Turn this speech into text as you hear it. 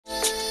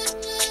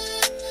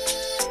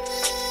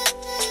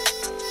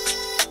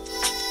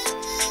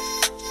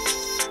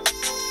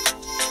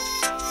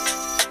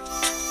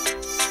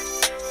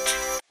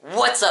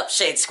What's up,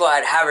 Shade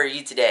Squad? How are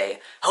you today?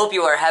 Hope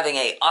you are having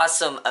an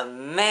awesome,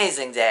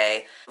 amazing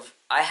day.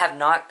 I have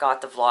not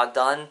got the vlog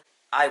done.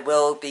 I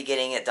will be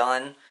getting it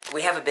done.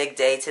 We have a big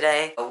day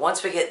today.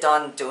 Once we get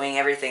done doing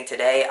everything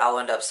today, I'll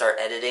end up start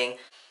editing.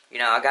 You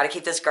know, I gotta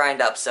keep this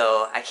grind up,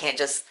 so I can't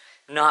just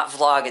not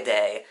vlog a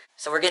day.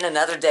 So we're getting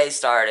another day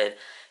started.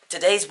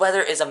 Today's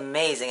weather is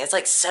amazing. It's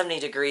like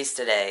 70 degrees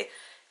today.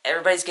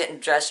 Everybody's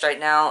getting dressed right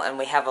now, and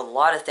we have a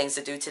lot of things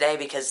to do today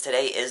because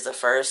today is the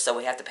 1st, so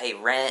we have to pay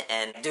rent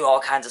and do all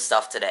kinds of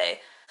stuff today.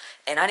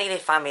 And I need to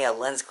find me a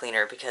lens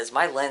cleaner because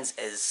my lens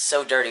is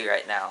so dirty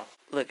right now.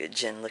 Look at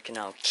Jen looking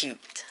all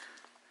cute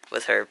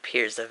with her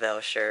Piers de Vel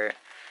shirt.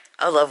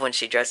 I love when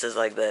she dresses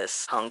like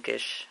this.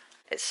 Hunkish.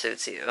 It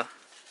suits you.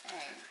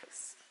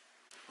 Thanks.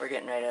 We're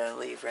getting ready to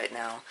leave right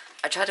now.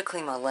 I tried to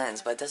clean my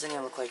lens, but it doesn't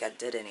even look like I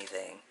did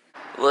anything.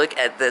 Look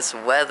at this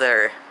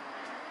weather.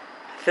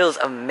 Feels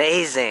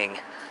amazing.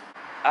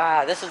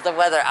 This is the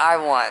weather I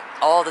want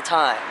all the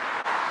time.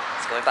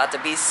 It's about to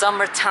be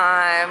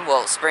summertime.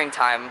 Well,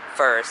 springtime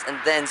first, and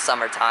then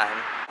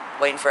summertime.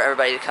 Waiting for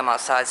everybody to come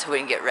outside so we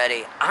can get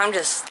ready. I'm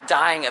just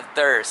dying of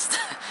thirst.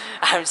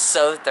 I'm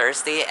so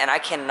thirsty, and I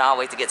cannot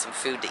wait to get some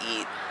food to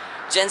eat.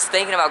 Jen's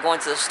thinking about going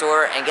to the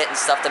store and getting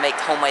stuff to make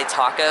homemade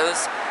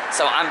tacos,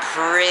 so I'm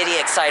pretty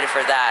excited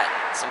for that.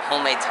 Some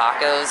homemade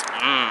tacos.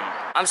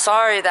 I'm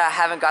sorry that I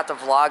haven't got the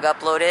vlog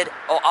uploaded.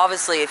 Oh,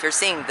 obviously, if you're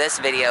seeing this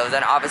video,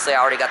 then obviously I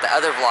already got the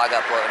other vlog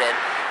uploaded.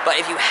 But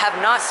if you have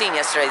not seen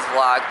yesterday's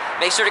vlog,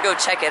 make sure to go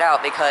check it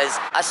out because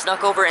I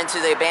snuck over into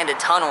the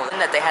abandoned tunnel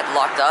that they had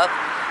locked up.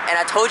 And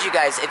I told you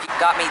guys, if you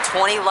got me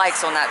 20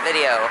 likes on that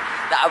video,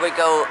 that I would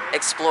go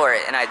explore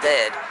it, and I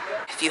did.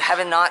 If you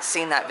have not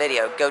seen that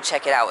video, go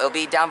check it out. It'll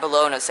be down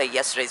below and it'll say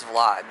yesterday's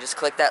vlog. Just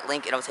click that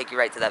link and it'll take you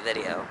right to that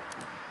video.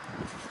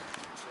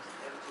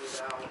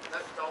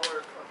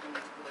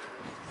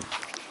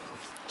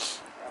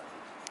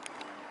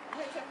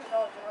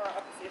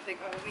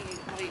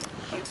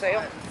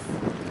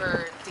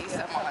 For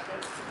decent months.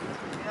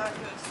 Yeah,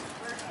 because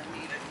we're gonna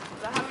need it.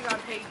 I haven't got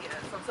paid yet,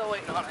 so I'm still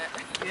waiting on it.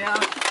 Yeah.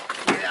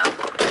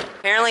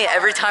 Apparently,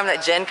 every time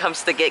that Jen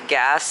comes to get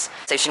gas,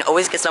 station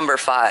always gets number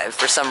 5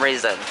 for some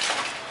reason.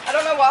 I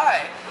don't know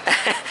why.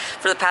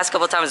 For the past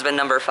couple of times, it's been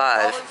number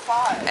 5. Always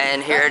 5.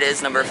 And here it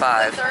is, number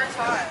 5. The third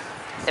time.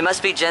 It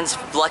must be Jen's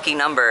lucky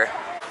number.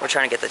 We're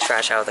trying to get the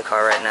trash out of the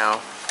car right now.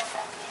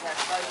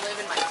 Yes, I live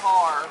in my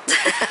car.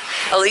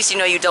 At least you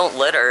know you don't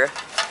litter.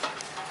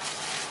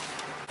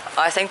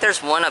 I think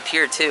there's one up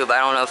here too, but I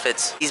don't know if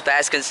it's these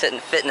baskets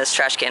fit in this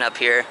trash can up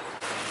here.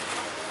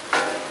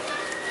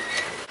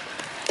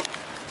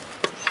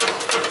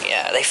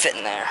 Yeah, they fit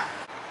in there.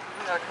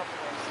 We got a couple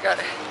things. Got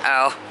it.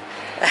 Ow.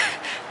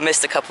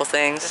 Missed a couple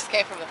things. This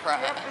came from the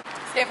front.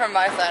 This came from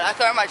my side. I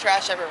throw my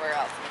trash everywhere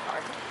else in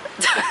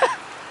the car.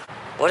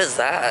 What is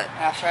that?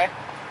 Ashtray.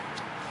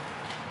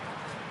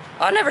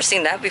 I've never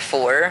seen that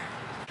before.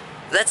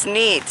 That's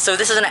neat. So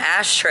this is an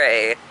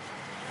ashtray.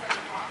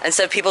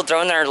 Instead of people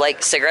throwing their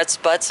like cigarettes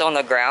butts on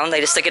the ground,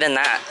 they just stick it in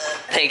that.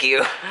 Thank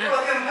you.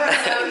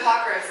 7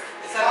 cockroaches.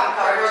 7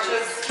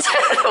 cockroaches.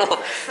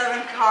 7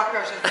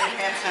 cockroaches and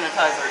hand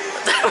sanitizer.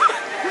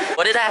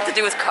 What did that have to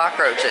do with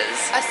cockroaches?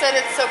 I said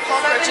it's so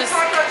cockroaches.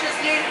 7 cockroaches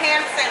need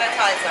hand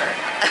sanitizer.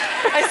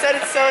 I said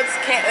it's so it's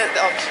can't.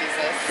 Oh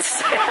Jesus.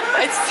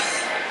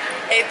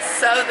 It's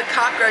so the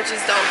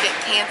cockroaches don't get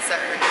cancer.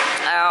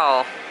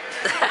 Ow.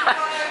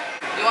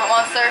 You want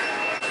Monster?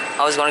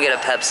 I was gonna get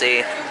a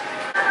Pepsi.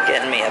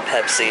 Getting me a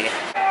Pepsi.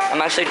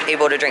 I'm actually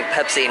able to drink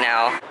Pepsi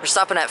now. We're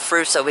stopping at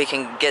Fruit so we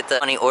can get the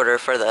money order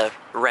for the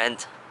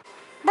rent.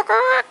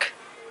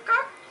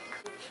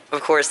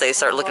 Of course, they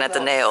start looking at the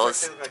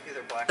nails.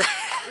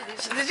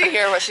 Did you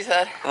hear what she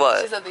said?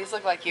 What? She said these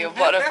look like you,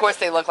 but of course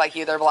they look like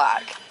you. They're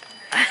black.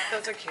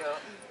 Those are cute.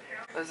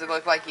 Those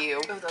look like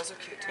you. Oh, those are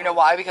cute. You know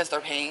why? Because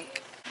they're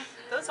pink.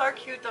 Those are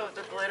cute though.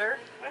 The glitter.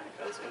 I think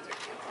those ones are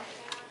cute.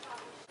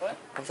 What?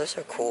 Oh, those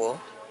are cool.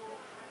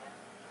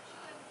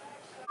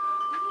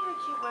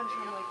 One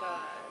from like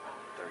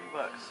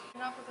 $30.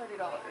 Not for $30.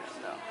 No.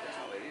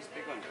 These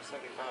big ones are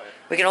 75.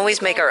 We can always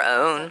make our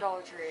own.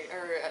 Dollar Tree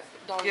or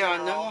Dollar Yeah,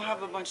 and then we'll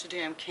have a bunch of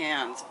damn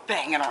cans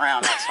banging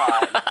around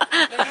outside.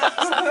 They have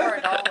some for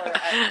 $1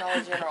 at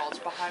Dollar General. It's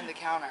behind the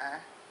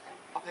counter.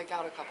 I'll pick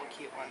out a couple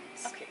cute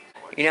ones. Okay.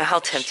 You know how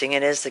tempting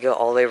it is to go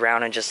all the way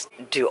around and just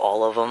do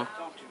all of them?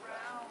 Don't do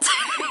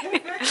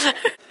that.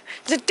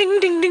 Ding,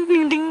 ding, ding,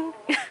 ding, ding.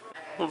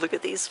 Look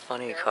at these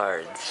funny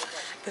cards.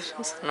 This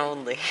one's an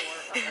old lady.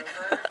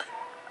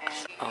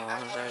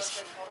 Oh,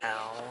 there's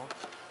Owl.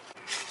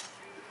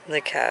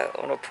 The cat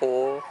on a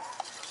pool.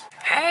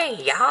 Hey,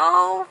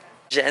 y'all!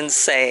 Jen's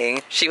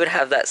saying she would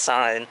have that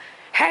sign.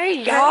 Hey,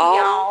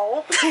 y'all!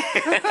 Or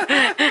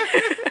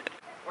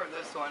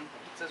this one.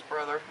 It's his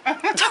brother.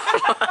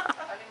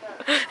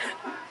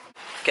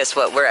 Guess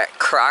what? We're at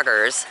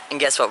Kroger's, and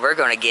guess what we're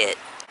gonna get?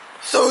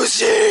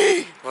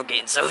 Sushi! We're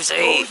getting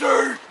sushi!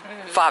 Sushi!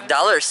 $5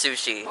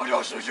 sushi. Oh, no,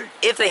 sushi.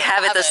 If they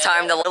have it this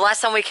time, the last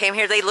time we came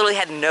here, they literally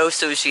had no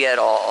sushi at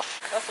all.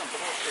 That's some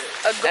bullshit.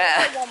 A goal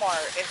at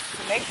Walmart is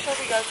to make sure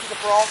we go to the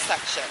bra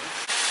section.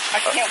 I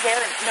can't wear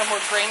no more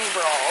granny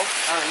bras.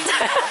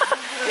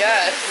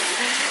 Yes.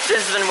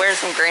 Jen's been wearing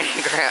some granny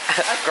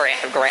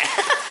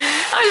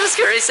I was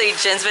gonna say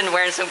Jen's been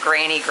wearing some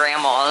granny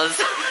grandmas.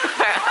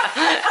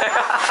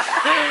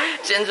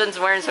 Jen's been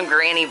wearing some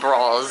granny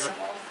bras.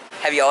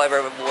 Have y'all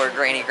ever wore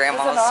granny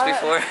grandmas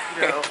before?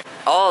 No.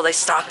 Oh, they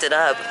stocked it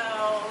up.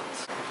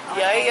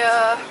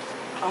 Yeah.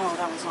 Oh,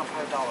 that one's not $5.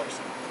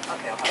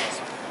 Okay, I'll have this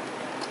one.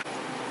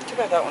 Too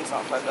bad that one's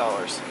not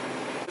 $5.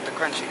 The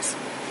crunchies.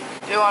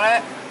 Do you want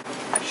it?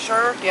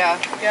 Sure? Yeah.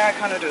 Yeah, I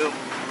kind of do.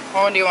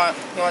 What one do you want?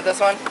 You want this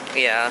one?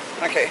 Yeah.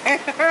 Okay.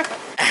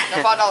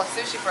 No $5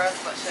 sushi for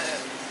us, but shit.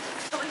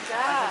 Really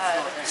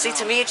bad. See,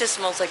 to me it just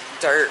smells like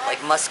dirt,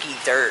 like musky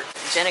dirt.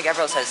 Jen and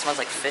Gabrielle said it smells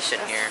like fish in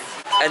here.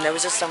 And there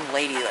was just some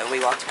lady that we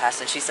walked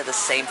past and she said the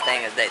same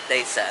thing as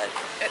they said.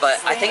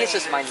 But I think it's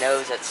just my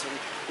nose that's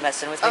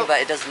messing with me,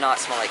 but it does not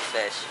smell like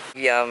fish.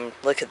 Yum,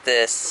 look at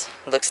this.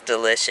 Looks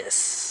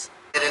delicious.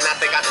 And I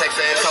think I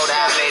texted and told her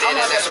I made it,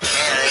 and that's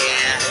hell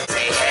yeah,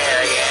 say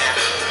hell yeah,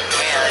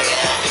 hell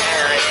yeah,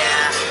 hell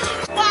yeah.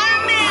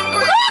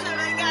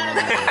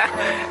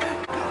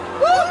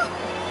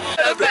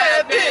 A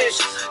bad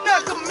bitch,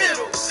 not the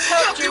middle.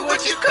 Helped you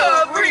with your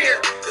career,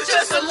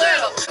 just a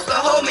little. So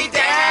hold me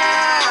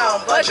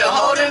down, but you're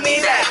holding me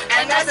back.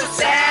 And that's the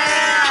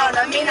sound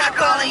of me not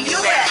calling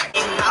you back.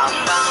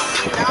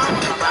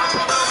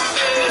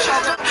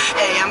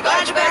 Hey, I'm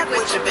glad you're back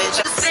with your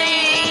bitch.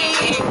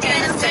 Sing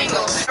and a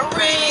tingle, a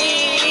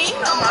ring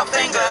on my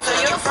finger. So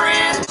your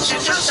friend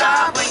shoot your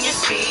shot when you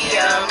see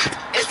him.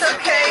 It's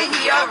okay,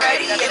 he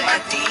already in my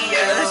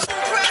DMs.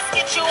 Press,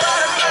 get you out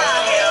of my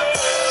hair.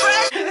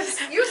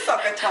 You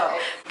suck a toe.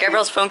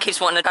 Gabrielle's phone keeps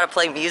wanting to try to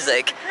play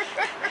music.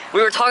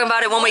 We were talking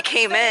about it when we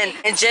came in,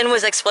 and Jen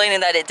was explaining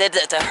that it did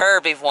that to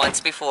her once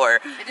before.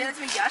 It did it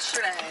to me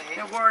yesterday.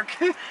 At work.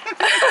 You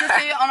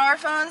see, on our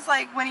phones,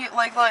 like when you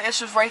like it's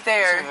just right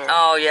there.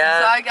 Oh So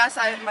yeah. I guess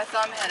my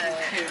thumb hit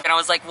it. And I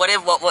was like, what?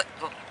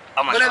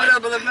 Oh my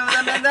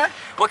god.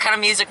 What kind of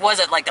music was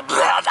it? Like the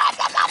blah, blah,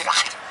 blah, blah,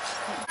 blah.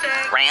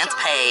 Rant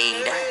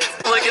paid.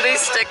 Look at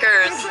these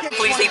stickers.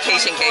 Please be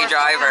patient, gay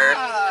driver.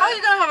 How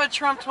you gonna have a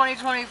Trump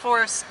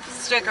 2024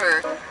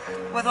 sticker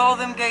with all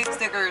them gay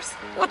stickers?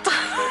 What the?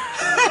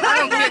 I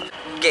don't get.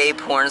 Gay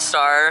porn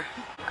star.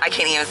 I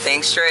can't even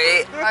think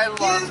straight. I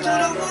love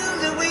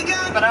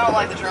that, but I don't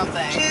like the Trump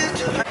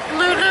thing.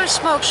 Lulu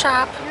Smoke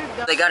Shop.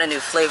 They got a new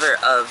flavor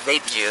of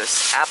vape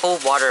juice. Apple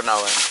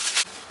watermelon.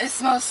 It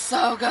smells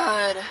so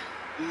good.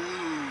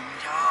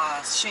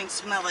 Yes, she can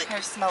smell it.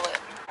 Here, smell it.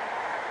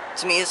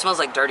 To me, it smells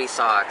like dirty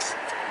socks.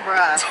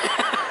 Bruh.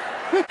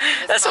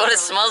 That's what it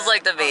smells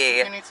like to be.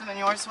 You need some in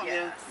yours?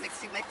 Yeah.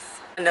 Mixy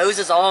mix. My nose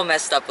is all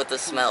messed up with the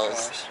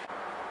smells.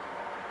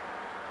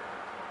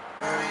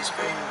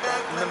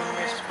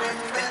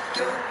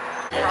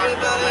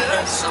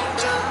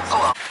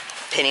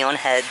 Penny on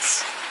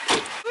heads.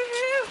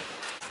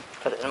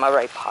 Put it in my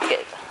right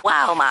pocket.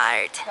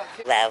 Walmart.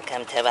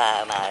 Welcome to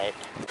Walmart.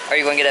 Are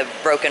you going to get a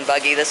broken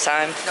buggy this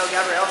time? No,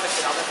 Gabrielle fixed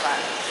it all this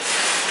time.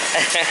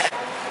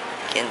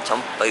 Getting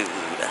some food.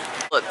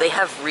 Look, they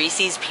have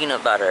Reese's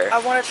peanut butter. I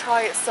want to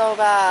try it so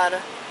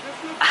bad.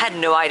 I had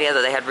no idea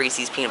that they had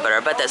Reese's peanut butter. I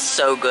bet that's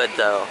so good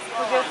though.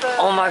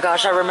 Oh my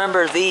gosh, I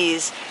remember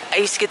these. I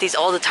used to get these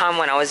all the time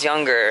when I was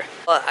younger.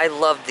 I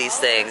loved these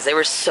things. They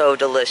were so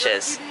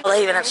delicious.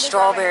 They even have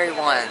strawberry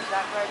one.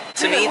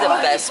 To me, the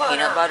best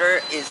peanut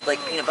butter is like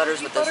peanut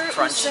butters with this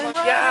crunch.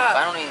 Yeah.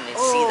 I don't even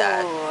see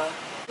that.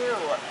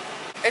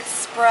 Ooh. It's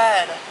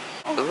spread.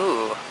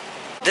 Ooh.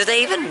 Do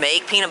they even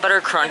make peanut butter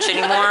crunch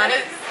anymore?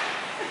 I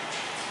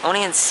don't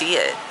even see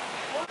it.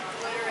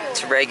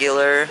 It's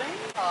regular.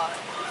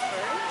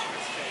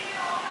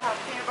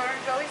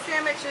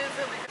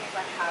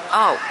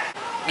 Oh,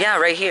 yeah,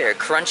 right here.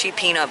 Crunchy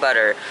peanut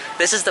butter.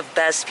 This is the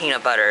best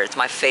peanut butter. It's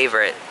my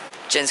favorite.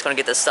 Jen's gonna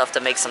get the stuff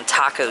to make some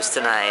tacos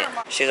tonight.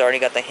 She's already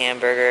got the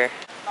hamburger.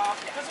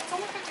 Because it's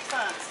only 50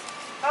 cents.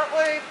 That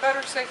way,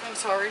 better safe than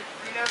sorry.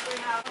 You know if we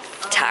have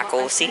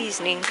Taco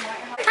seasoning.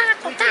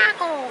 Taco.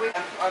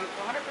 I'm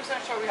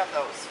 100% sure we have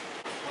those.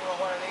 You want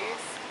one of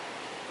these?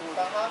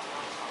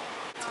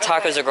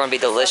 Tacos are gonna be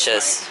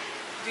delicious.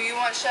 Do you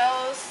want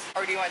shells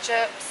or do you want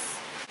chips?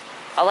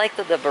 I like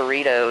the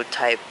burrito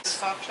type.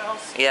 Soft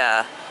shells.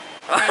 Yeah.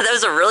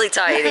 Those are really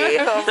tiny.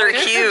 They're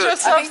cute.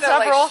 Just I have think they're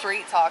several. like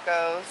street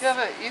tacos. Yeah,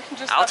 but you can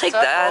just I'll have take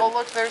several. that. Oh,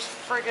 look, there's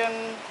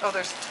friggin'... Oh,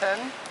 there's 10?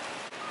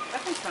 I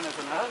think 10 is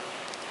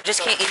enough.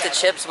 Just can't eat the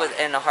chips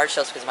and the hard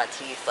shells because my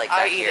teeth like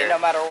I back eat here. it no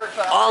matter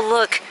what. Oh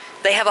look,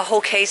 they have a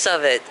whole case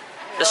of it.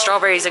 The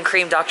strawberries and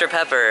cream Dr.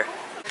 Pepper.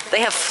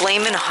 They have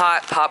flamin'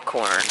 hot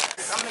popcorn.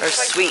 There's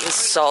sweet and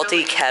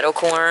salty kettle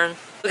corn.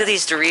 Look at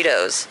these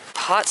Doritos.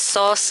 Hot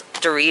sauce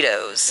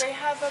Doritos. They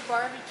have a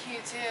barbecue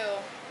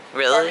too.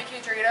 Really?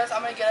 Barbecue Doritos.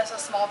 I'm gonna get us a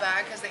small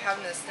bag because they have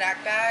them in the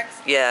snack bags.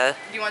 Yeah.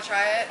 Do you want to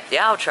try it?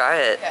 Yeah, I'll try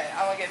it. Okay,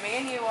 I'm gonna get me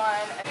and you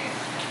one.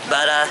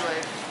 Butter.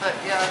 But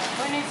yeah,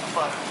 we need some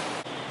butter.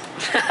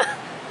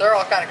 They're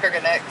all kind of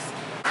crooked necks.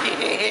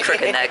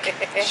 Crooked neck.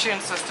 She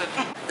insisted.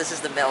 This is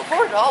the milk.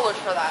 $4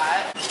 for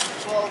that.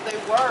 Well, they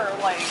were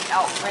like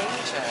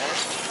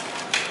outrageous.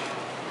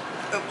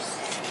 Oops.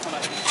 Hold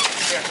on.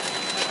 Here.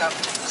 Look up.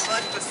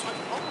 Select this one.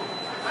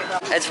 Oh.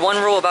 It's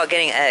one rule about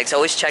getting eggs.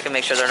 Always check and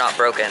make sure they're not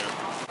broken.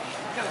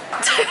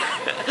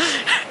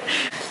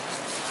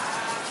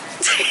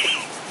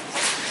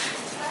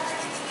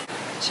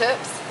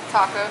 Chips,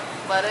 taco,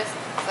 lettuce,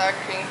 sour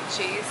cream,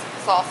 cheese,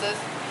 sauces.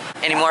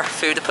 Any more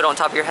food to put on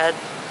top of your head?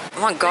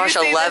 Oh my gosh,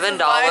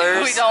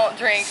 $11. We don't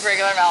drink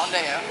regular Mountain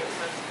Dew.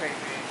 That's crazy.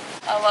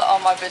 I let all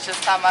my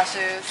bitches tie my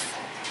shoes.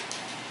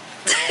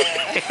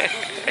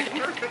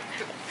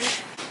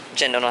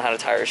 Jen don't know how to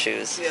tie her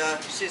shoes. Yeah,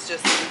 she's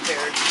just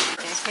impaired.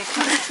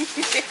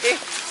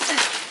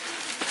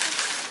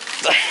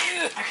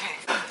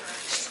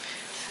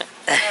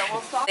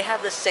 They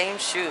have the same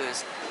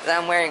shoes that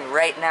I'm wearing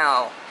right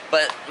now,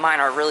 but mine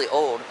are really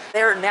old.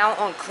 They're now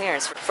on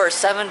clearance for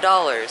 $7,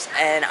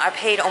 and I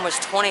paid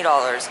almost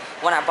 $20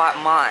 when I bought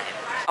mine.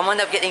 I'm gonna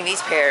end up getting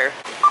these pair.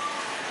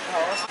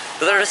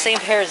 They're the same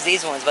pair as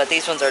these ones, but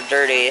these ones are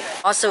dirty.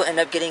 Also end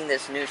up getting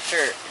this new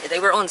shirt. They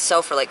were on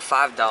sale for like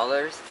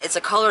 $5. It's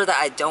a color that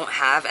I don't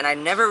have, and I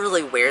never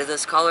really wear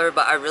this color,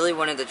 but I really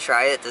wanted to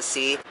try it to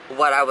see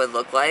what I would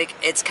look like.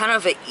 It's kind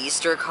of an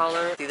Easter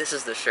color. See, this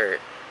is the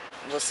shirt.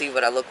 We'll see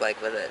what I look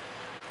like with it.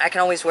 I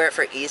can always wear it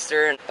for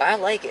Easter, but I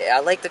like it. I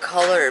like the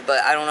color,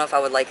 but I don't know if I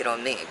would like it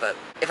on me. But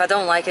if I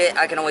don't like it,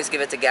 I can always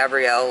give it to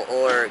Gabrielle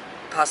or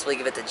possibly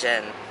give it to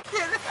Jen.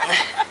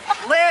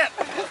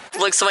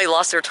 Look, somebody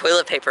lost their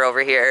toilet paper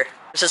over here.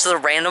 It's just a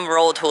random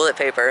roll of toilet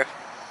paper.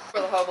 For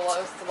the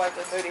hobolos to wipe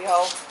their booty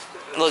hole.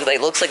 Look,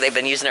 it looks like they've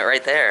been using it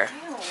right there.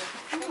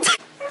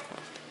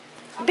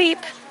 Beep.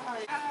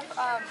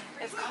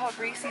 It's called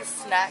Reese's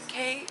Snack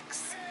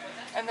Cakes,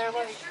 and they're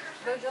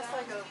just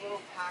like a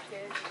little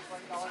package. It's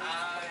like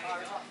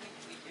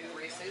 $1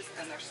 Reese's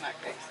and their snack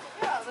cakes.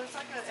 Yeah, there's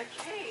like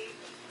a cake.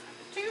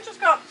 So you just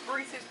got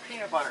Reese's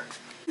peanut butter.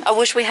 I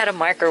wish we had a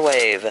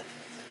microwave.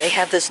 They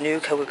have this new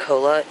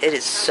Coca-Cola. It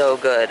is so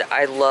good.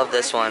 I love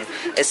this one.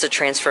 It's the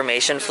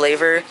transformation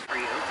flavor.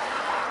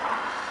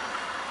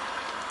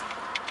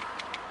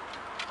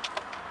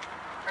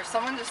 There's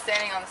someone just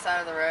standing on the side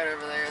of the road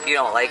over there. You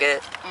don't like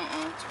it?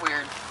 It's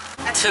weird.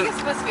 I think it's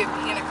supposed to be a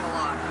pina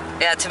colada.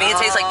 Yeah, to me it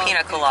tastes like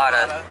pina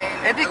colada.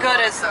 It'd be good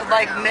as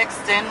like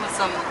mixed in with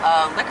some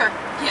liquor.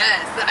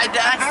 Yes,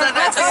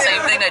 That's the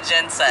same thing that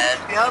Jen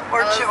said. Yep,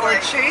 or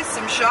chase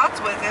some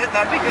shots with it.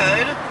 That'd be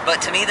good.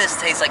 But to me this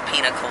tastes like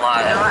pina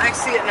colada. I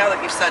see it now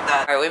that you've said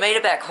that. Alright, we made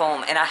it back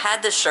home, and I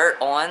had this shirt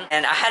on,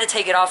 and I had to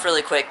take it off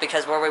really quick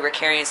because where we were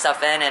carrying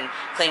stuff in and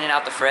cleaning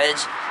out the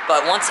fridge.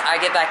 But once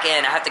I get back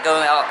in, I have to go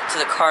out to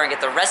the car and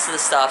get the rest of the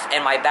stuff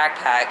in my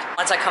backpack.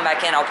 Once I come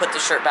back in, I'll put the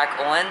shirt back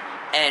on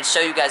and show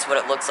you guys what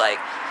it looks like.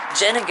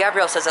 Jen and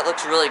Gabrielle says it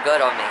looks really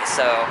good on me,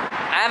 so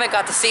I haven't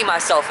got to see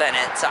myself in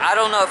it, so I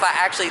don't know if I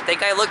actually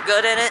think I look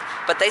good in it,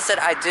 but they said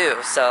I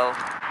do, so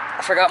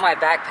I forgot my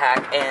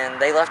backpack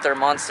and they left their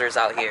monsters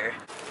out here.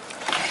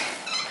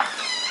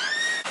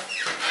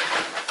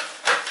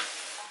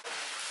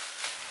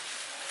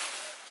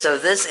 So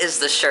this is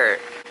the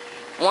shirt.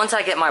 Once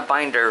I get my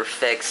binder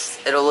fixed,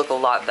 it'll look a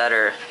lot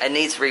better. It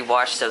needs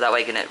rewashed so that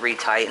way I can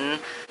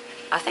retighten.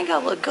 I think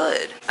I'll look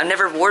good. I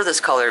never wore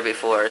this color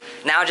before.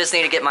 Now I just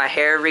need to get my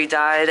hair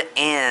re-dyed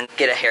and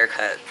get a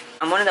haircut.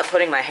 I'm gonna end up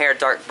putting my hair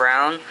dark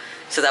brown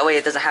so that way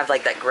it doesn't have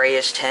like that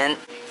grayish tint.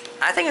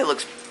 I think it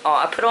looks, oh,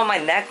 I put on my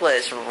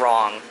necklace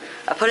wrong.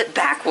 I put it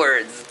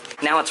backwards.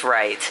 Now it's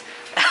right.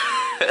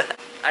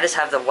 I just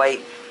have the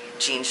white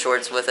jean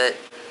shorts with it.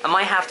 I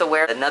might have to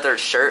wear another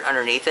shirt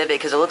underneath it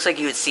because it looks like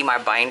you would see my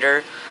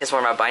binder. It's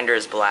where my binder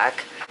is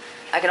black.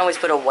 I can always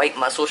put a white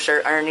muscle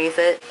shirt underneath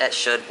it. That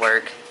should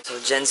work. So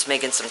Jen's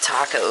making some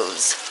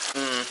tacos.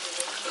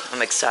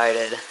 I'm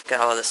excited. Got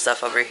all this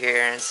stuff over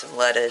here and some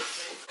lettuce.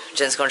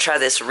 Jen's gonna try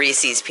this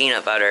Reese's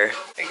peanut butter.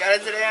 I got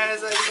it today and I'm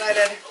so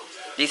excited.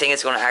 Do you think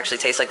it's gonna actually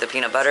taste like the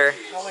peanut butter?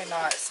 Probably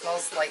not. It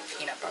smells like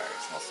peanut butter.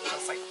 It smells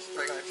just like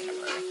regular peanut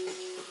butter.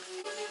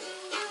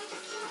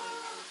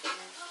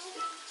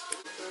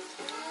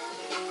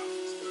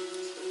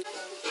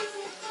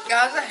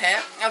 Yeah, there's a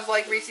hint of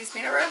like Reese's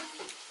peanut butter.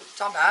 It's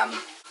not bad.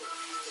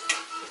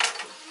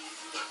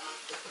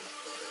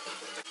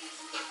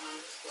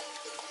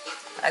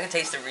 I can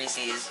taste the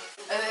Reese's.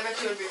 I bet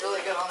you would be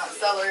really good on that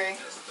celery.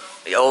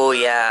 Oh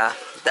yeah,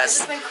 I've that's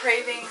just been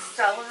craving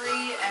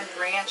celery and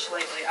ranch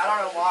lately. I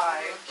don't know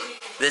why.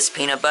 this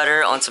peanut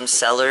butter on some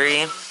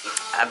celery.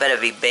 I bet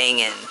it'd be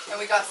banging. And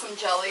we got some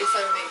jelly,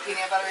 so we made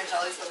peanut butter and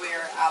jelly, so we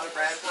are out of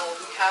bread. Well,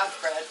 we have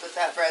bread, but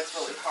that bread's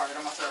really hard.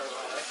 I'm gonna throw it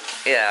away.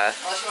 Yeah.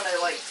 Unless you want to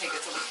like take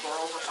it to the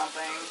squirrels or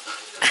something.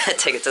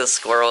 Take it to the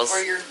squirrels.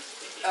 Or your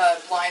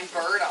blind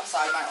bird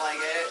outside might like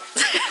it.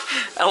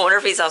 I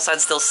wonder if he's outside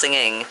still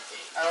singing.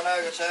 I don't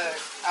know, go check.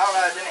 I don't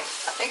know, didn't he?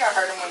 I think I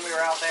heard him when we were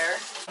out there.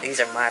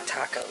 These are my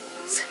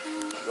tacos.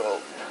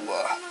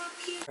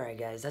 Alright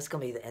guys, that's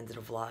gonna be the end of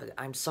the vlog.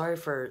 I'm sorry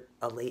for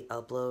a late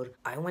upload.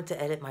 I went to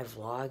edit my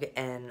vlog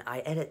and I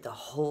edit the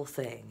whole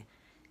thing.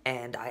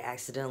 And I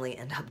accidentally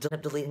end up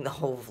deleting the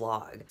whole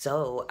vlog.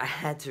 So I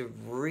had to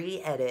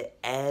re-edit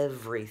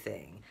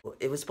everything.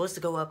 It was supposed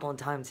to go up on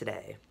time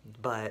today,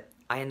 but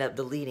I ended up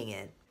deleting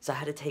it. So I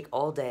had to take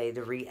all day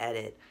to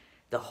re-edit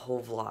the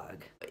whole vlog.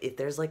 If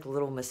there's like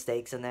little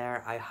mistakes in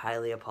there, I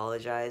highly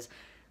apologize.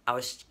 I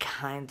was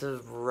kind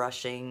of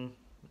rushing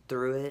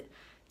through it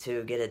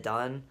to get it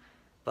done,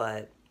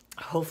 but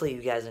hopefully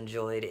you guys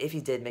enjoyed. If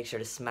you did, make sure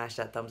to smash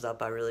that thumbs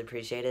up. I really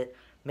appreciate it.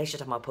 Make sure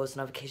to have my post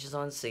notifications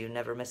on so you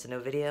never miss a new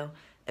video.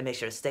 And make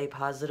sure to stay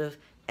positive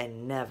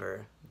and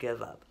never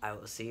give up. I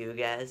will see you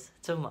guys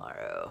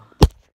tomorrow.